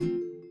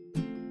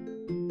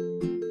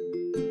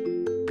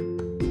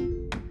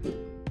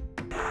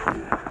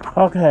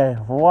Okay,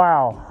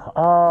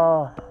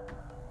 wow.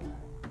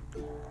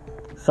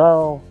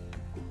 So,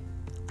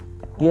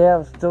 yeah,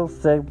 I'm still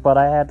sick, but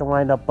I had to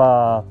wind up,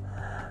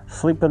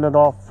 sleeping it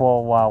off for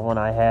a while when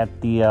I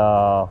had the,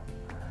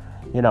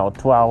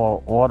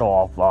 2-hour order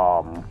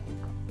off,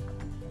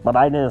 but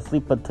I didn't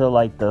sleep until,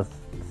 like, the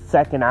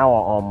second hour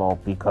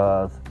almost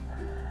because,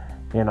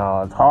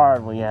 it's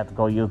hard when you have to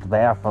go use the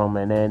bathroom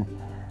and then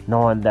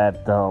knowing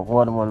that the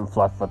water wouldn't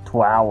flush for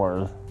 2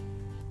 hours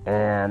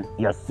and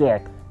you're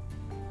sick.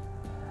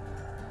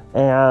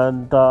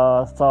 And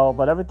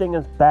but everything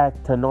is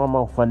back to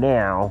normal for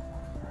now.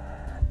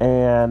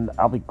 And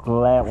I'll be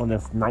glad when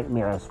this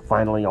nightmare is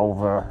finally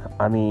over.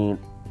 I mean,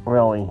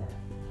 really.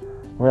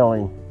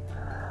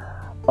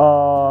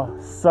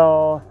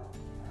 So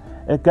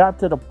it got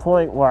to the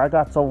point where I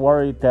got so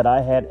worried that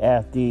I had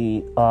asked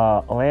the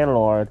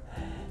landlord,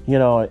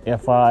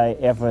 if I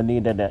ever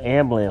needed an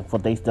ambulance,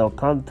 would they still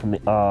come to me,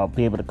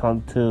 be able to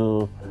come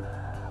to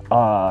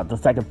the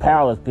second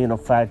palace, being the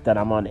fact that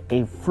I'm on the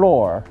 8th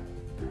floor.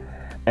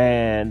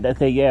 And they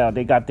say, yeah,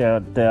 they got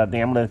the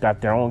ambulance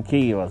got their own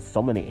key. Or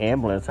so many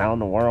ambulances. How in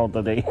the world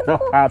do they know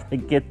how to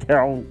get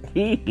their own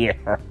key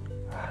here?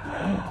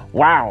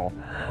 Wow.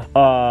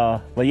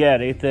 But yeah,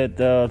 they said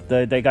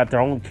they got their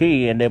own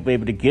key and they'll be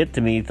able to get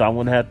to me, so I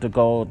wouldn't have to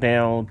go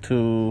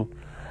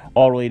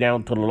all the way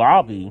down to the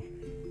lobby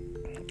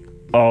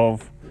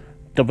of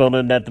the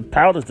building that the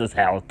palace is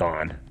housed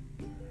on.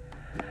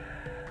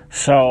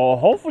 So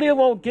hopefully it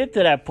won't get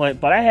to that point,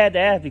 but I had to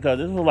ask because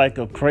this was like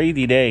a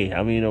crazy day.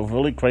 I mean, a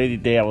really crazy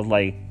day. I was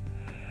like,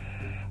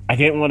 I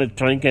didn't want to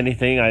drink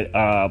anything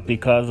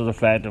because of the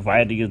fact if I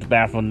had to use the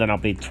bathroom, then I'll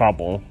be in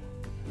trouble.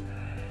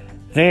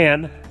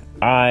 Then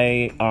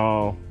I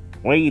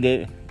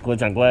waited,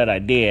 which I'm glad I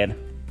did,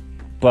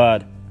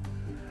 but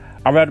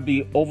I'd rather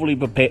be overly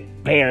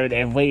prepared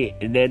and wait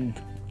and then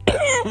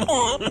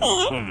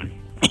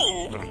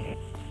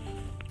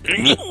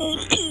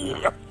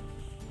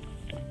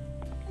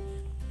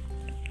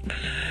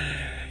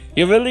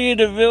You really need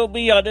to real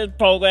me on this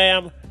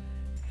program.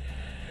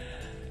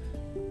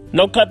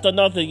 No cuts or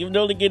nothing. You're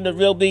really getting the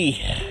real me.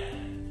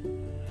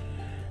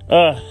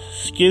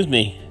 Excuse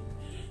me.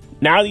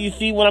 Now you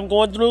see what I'm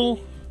going through?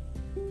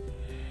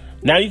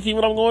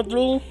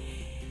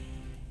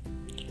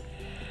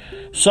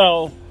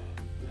 So,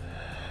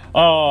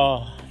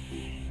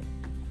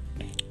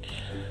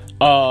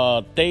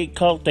 they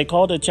called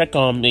to check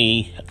on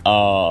me,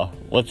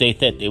 what they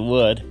said they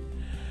would.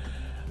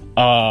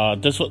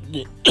 This was,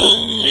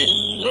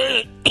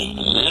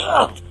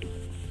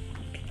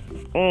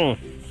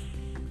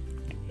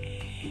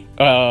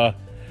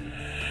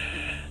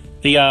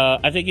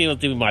 I think it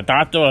was my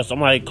doctor or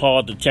somebody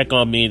called to check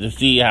on me to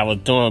see how I was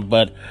doing,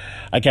 but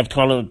I kept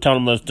telling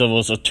them it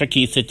was a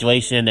tricky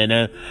situation, and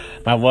then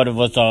my water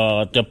was,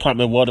 the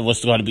apartment water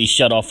was going to be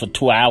shut off for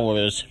 2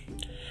 hours,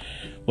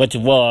 which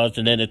it was,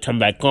 and then it turned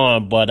back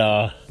on, but,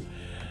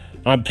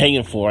 I'm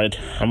paying for it.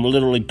 I'm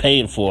literally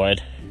paying for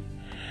it.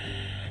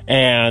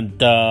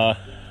 And,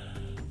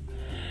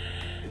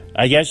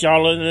 I guess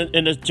y'all are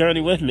in this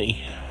journey with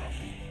me.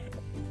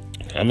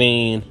 I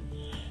mean,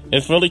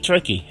 it's really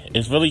tricky.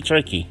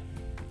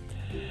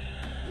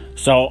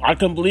 So I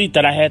couldn't believe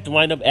that I had to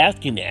wind up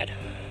asking that.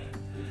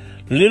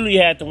 Literally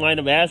had to wind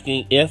up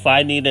asking if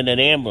I needed an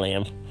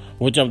ambulance,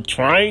 which I'm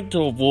trying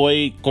to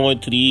avoid going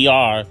to the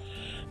ER,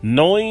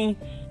 knowing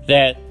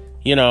that,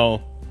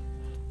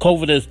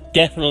 COVID is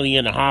definitely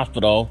in the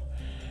hospital,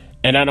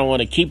 and I don't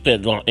want to keep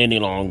it any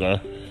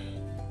longer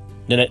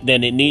than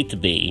it needs to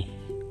be.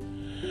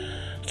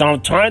 So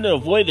I'm trying to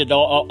avoid it at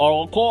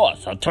all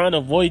costs. I'm trying to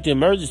avoid the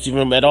emergency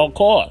room at all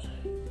costs.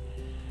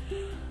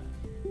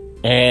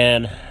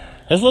 And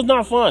this was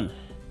not fun.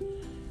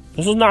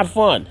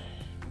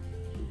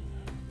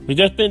 We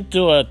just been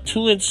through a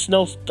 2-inch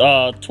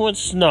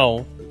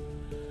snow.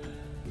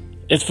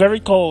 It's very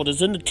cold.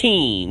 It's in the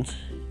teens.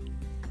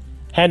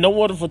 Had no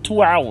water for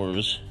 2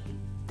 hours.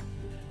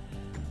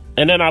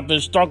 And then I've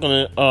been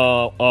struggling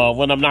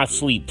when I'm not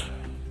asleep.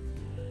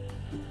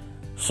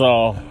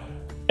 So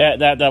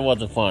that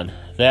wasn't fun.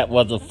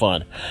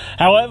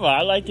 However,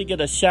 I'd like to give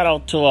a shout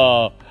out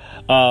to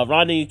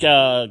Ronnie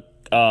Gaines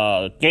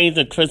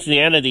and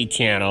Christianity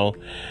channel.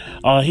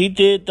 He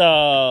did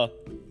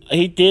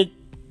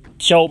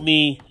show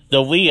me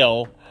the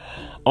wheel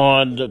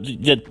on the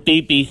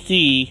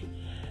BBC,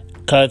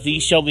 because he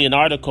showed me an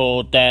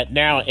article that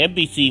now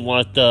NBC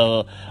wants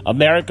the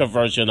America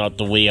version of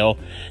the wheel,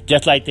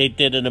 just like they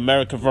did an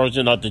American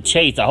version of the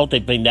Chase. I hope they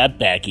bring that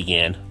back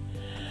again.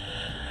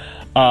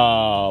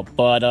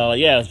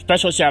 Yeah,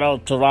 special shout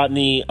out to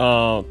Rodney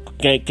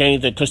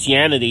Gaines and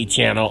Christianity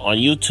channel on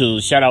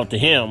YouTube. Shout out to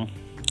him.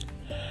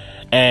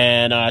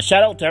 And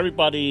shout out to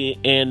everybody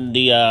in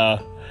the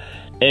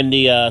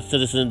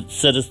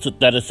citizens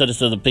that are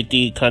citizens of the big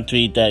D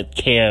country that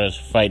cares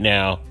right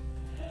now.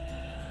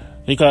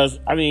 Because,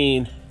 I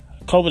mean,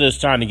 COVID is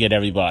trying to get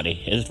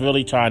everybody. It's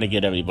really trying to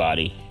get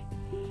everybody.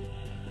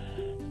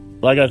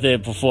 Like I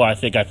said before, I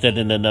think I said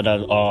in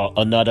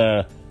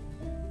another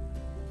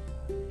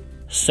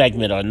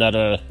segment or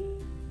another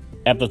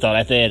episode,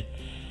 I said,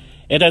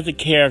 It doesn't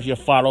care if you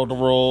follow the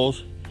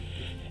rules.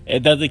 It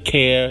doesn't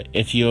care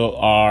if you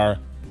are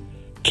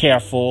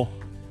careful.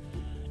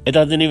 It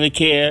doesn't even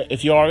care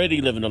if you're already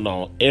living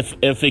alone. If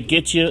it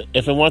gets you,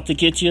 if it wants to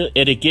get you,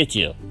 it'll get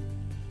you.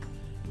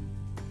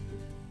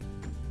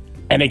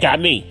 And it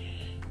got me.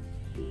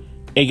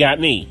 It got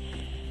me.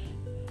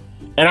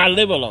 And I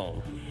live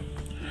alone.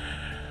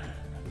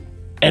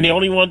 And the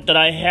only one that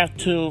I have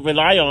to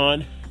rely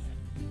on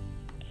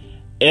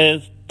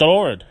is the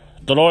Lord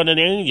and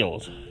the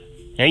angels.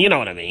 And you know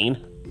what I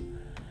mean.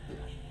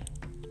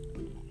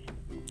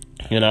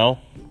 You know?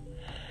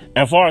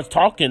 As far as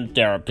talking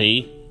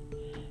therapy,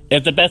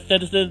 it's the best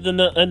citizens in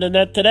the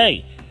internet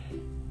today.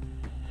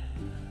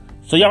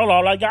 So y'all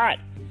all I got.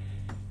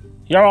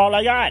 Y'all all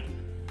I got.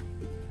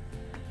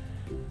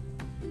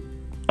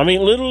 I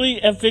mean,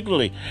 literally and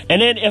figuratively. And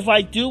then if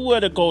I do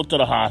were to go to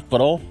the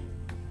hospital,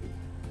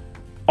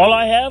 all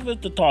I have is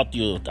to talk to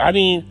you. I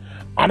mean,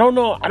 I don't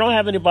know. I don't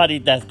have anybody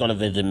that's going to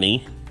visit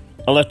me.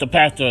 Unless the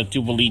pastor at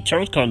Jubilee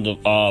Church comes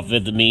to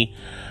visit me.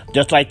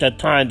 Just like the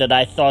time that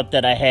I thought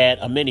that I had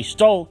a mini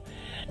stroke.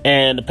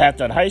 And the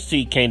pastor at High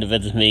Street came to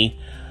visit me.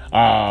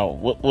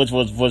 Which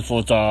was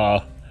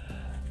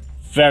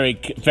very,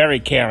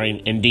 very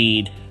caring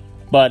indeed.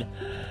 But,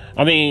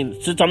 I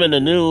mean, since I'm in a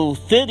new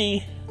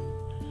city,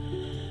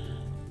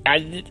 I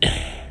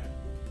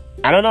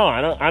don't know.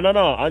 I don't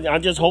know.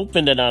 I'm just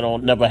hoping that I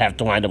don't never have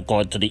to wind up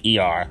going to the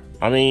ER.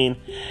 I mean,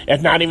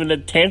 it's not even the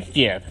 10th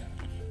yet.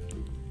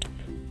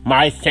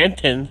 My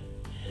sentence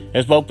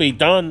is supposed to be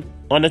done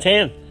on the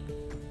 10th.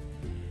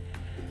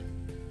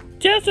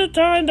 Just the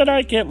time that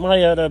I get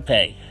my other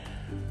pay.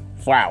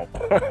 Wow.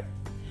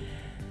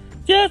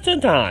 Just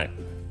in time.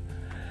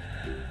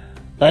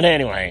 But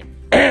anyway.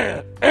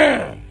 This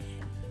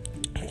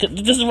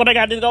is what I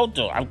got to go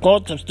through. I'm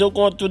still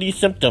going through these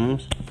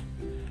symptoms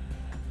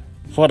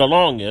for the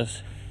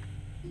longest.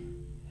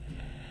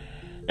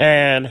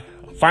 And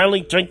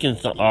finally drinking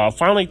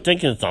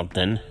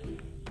something.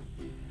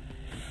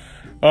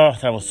 Oh,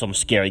 that was some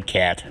scary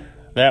cat.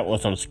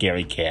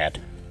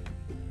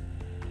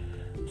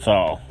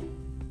 So,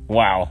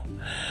 wow.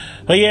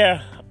 But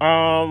yeah,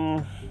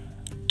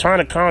 trying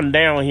to calm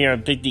down here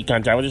in Big D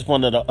country. I just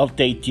wanted to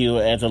update you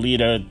as a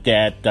leader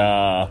that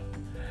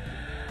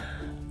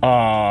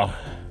I'm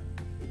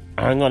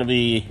gonna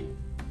be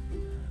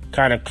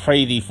kind of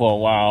crazy for a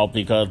while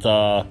because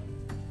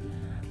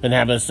been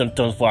having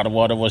symptoms while the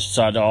water was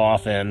shut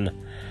off and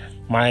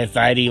my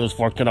anxiety was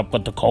working up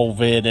with the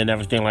COVID and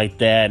everything like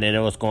that, and it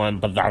was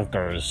going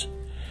badonkers.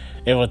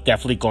 It was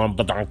definitely going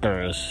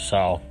badonkers.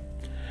 So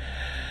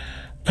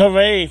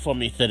pray for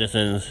me,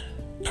 citizens.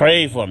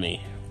 Pray for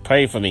me.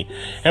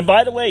 And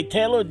by the way,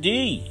 Taylor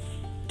D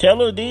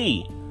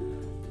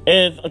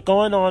is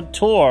going on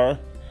tour,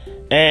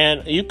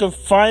 and you can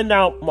find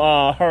out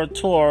her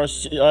tour.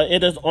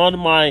 It is on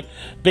my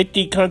Big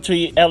D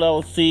Country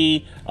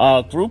LLC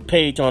group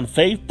page on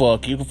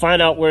Facebook. You can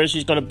find out where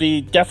she's going to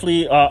be,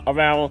 definitely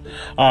around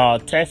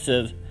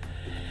Texas.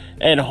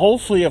 And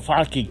hopefully, if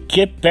I could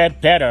get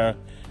that better,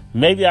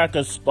 maybe I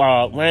could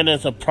land a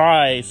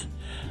surprise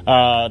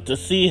to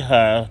see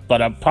her,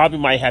 but I probably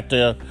might have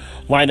to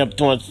wind up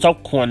doing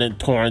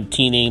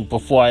self-quarantining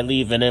before I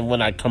leave and then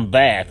when I come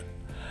back.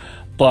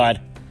 But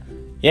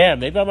yeah,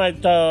 maybe I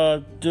might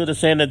do the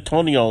San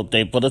Antonio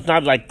thing, but it's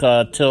not like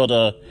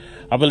till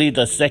I believe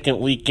the second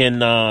week in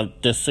the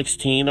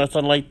 16th or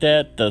something like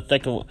that, the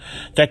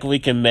second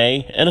week in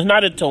May. And it's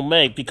not until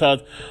May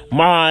because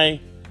my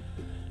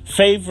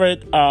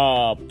favorite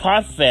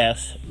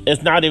Podfest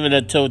is not even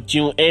until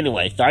June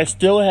anyway, so I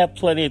still have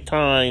plenty of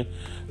time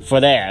for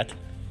that.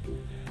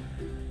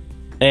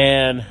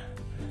 And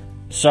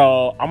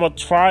so I'm gonna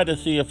try to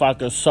see if I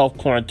can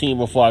self-quarantine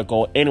before I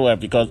go anywhere,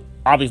 because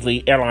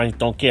obviously airlines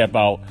don't care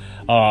about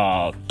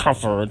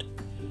comfort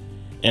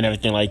and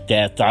everything like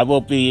that. So I will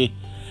be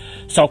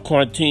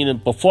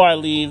self-quarantining before I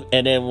leave,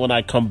 and then when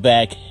I come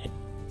back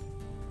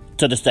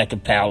to the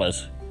second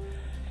palace,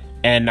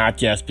 and not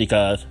just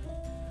because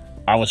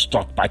I was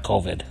struck by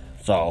COVID.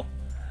 So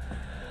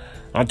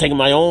I'm taking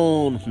my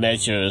own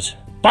measures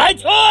by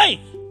choice.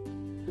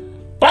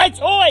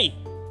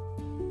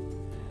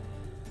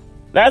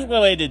 That's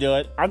the way to do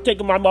it. I'm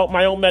taking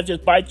my own measures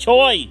by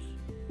choice.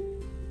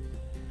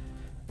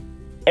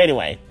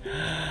 Anyway,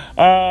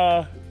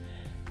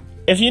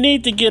 if you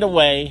need to get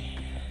away,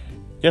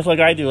 just like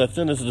I do as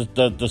soon as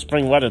the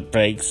spring weather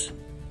breaks,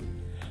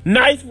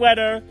 nice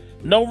weather,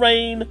 no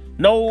rain,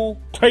 no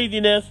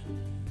craziness,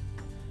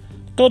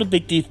 go to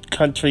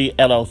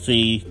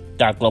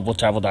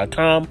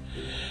BigDCountryLLC.globaltravel.com,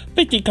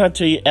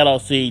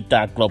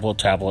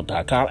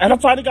 BigDCountryLLC.globaltravel.com. And I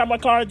finally got my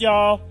card,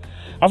 y'all.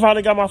 I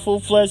finally got my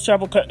full-fledged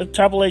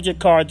travel agent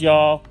card,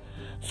 y'all.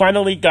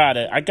 Finally got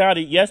it. I got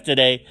it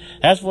yesterday.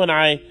 That's when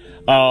I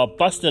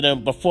busted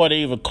them before they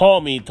even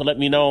called me to let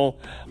me know,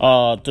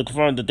 to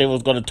confirm that they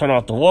was going to turn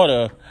off the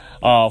water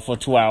for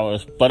 2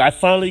 hours. But I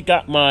finally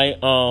got my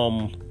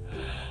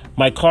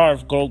my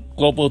card,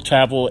 Global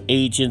Travel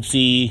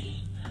Agency.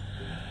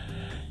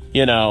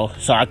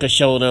 so I could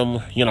show them,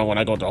 when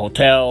I go to the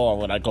hotel or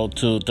when I go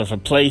to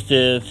different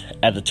places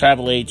as a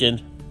travel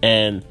agent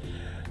and,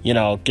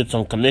 get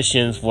some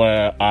commissions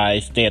where I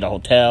stay at a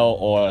hotel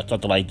or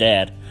something like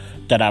that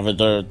I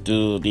reserve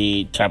through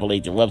the travel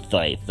agent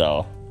website.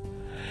 So,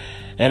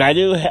 and I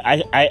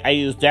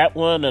use that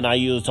one, and I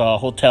use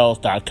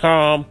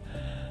hotels.com,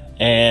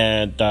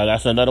 and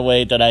that's another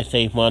way that I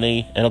save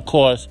money. And of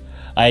course,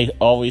 I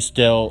always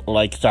still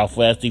like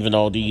Southwest, even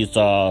though these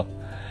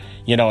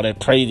they're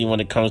crazy when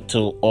it comes to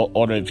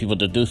ordering people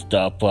to do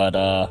stuff. But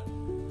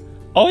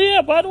oh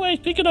yeah, by the way,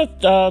 speaking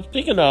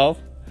of,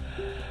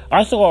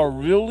 I saw a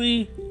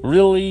really,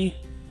 really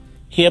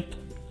hip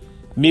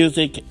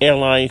music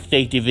airline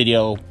safety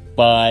video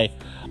by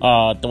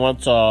the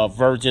ones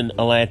Virgin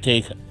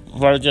Atlantic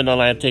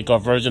or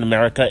Virgin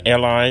America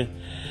airline,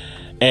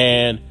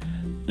 and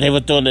they were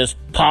doing this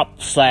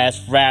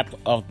pop/rap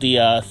of the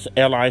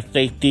airline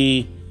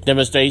safety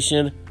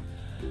demonstration,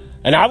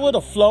 and I would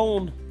have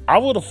flown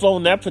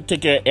that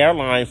particular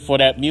airline for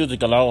that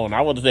music alone.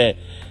 I would have said,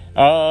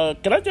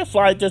 can I just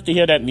fly just to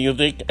hear that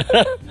music?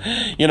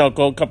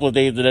 Go a couple of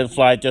days and then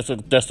fly just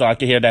so I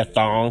could hear that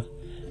song.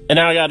 And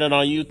now I got it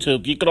on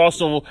YouTube. You could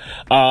also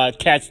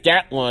catch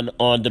that one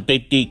on the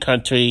Big D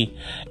Country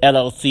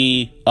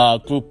LLC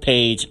group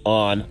page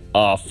on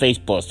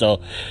Facebook.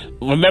 So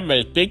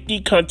remember, Big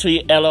D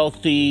Country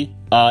LLC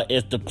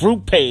is the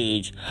group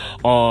page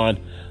on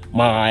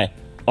the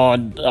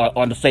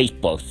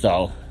Facebook.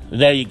 So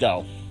there you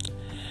go.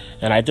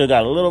 And I still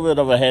got a little bit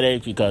of a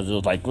headache because it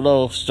was like a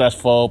little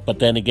stressful, but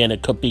then again,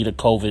 it could be the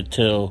COVID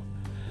too.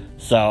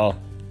 So,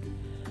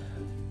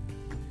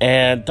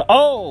 and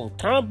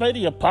Tom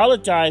Brady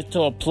apologized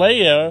to a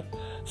player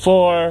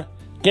for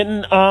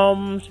getting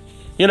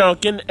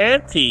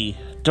antsy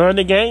during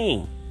the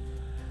game.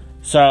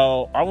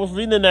 So I was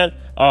reading that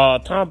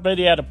Tom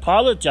Brady had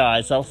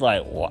apologized. I was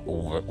like,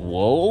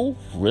 whoa,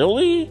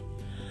 really?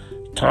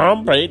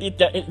 Tom Brady,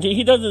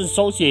 he doesn't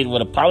associate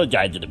with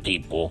apologizing to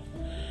people.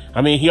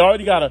 I mean, he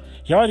already got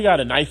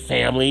a nice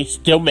family,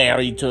 still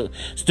married to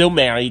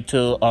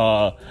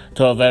a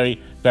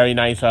very, very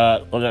nice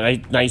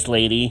nice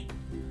lady,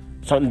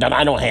 something that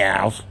I don't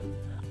have.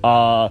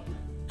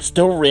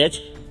 Still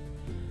rich.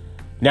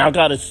 Now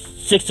got a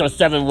 6 or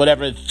 7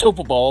 whatever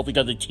Super Bowl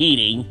because of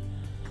cheating.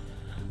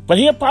 But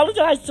he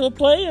apologized to a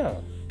player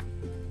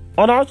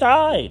on our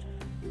side.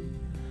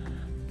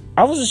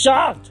 I was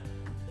shocked.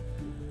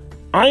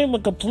 I am a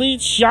complete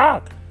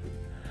shock.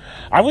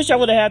 I wish I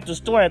would have had the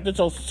story. I've been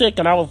so sick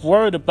and I was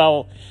worried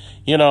about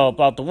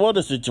the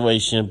water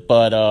situation.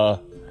 But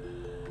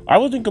I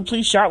was in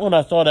complete shock when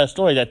I saw that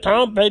story, that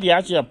Tom Brady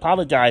actually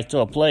apologized to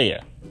a player.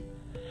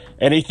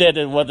 And he said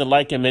it wasn't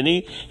like him, and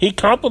he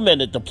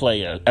complimented the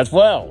player as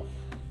well.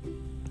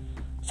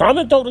 So I'm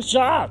in total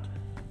shock.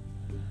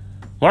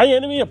 My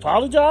enemy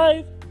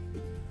apologized?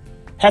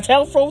 Has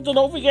hell frozen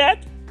over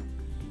yet?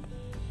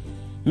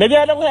 Maybe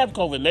I don't have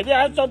COVID. Maybe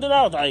I have something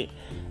else.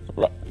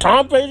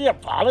 Tom Brady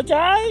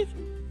apologized?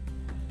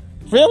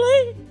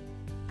 Really?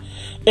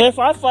 If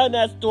I find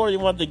that story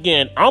once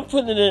again, I'm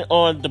putting it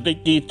on the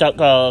Big D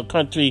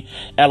Country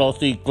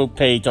LLC group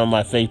page on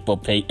my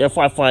Facebook page. If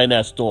I find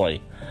that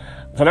story.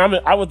 But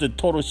I was in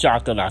total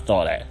shock when I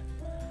saw that.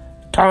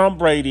 Tom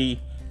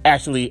Brady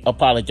actually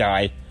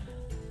apologized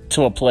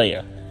to a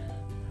player.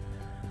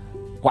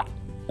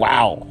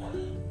 Wow.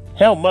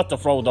 Hell must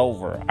have froze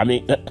over. I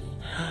mean,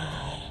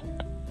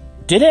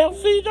 did hell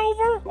freeze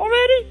over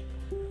already?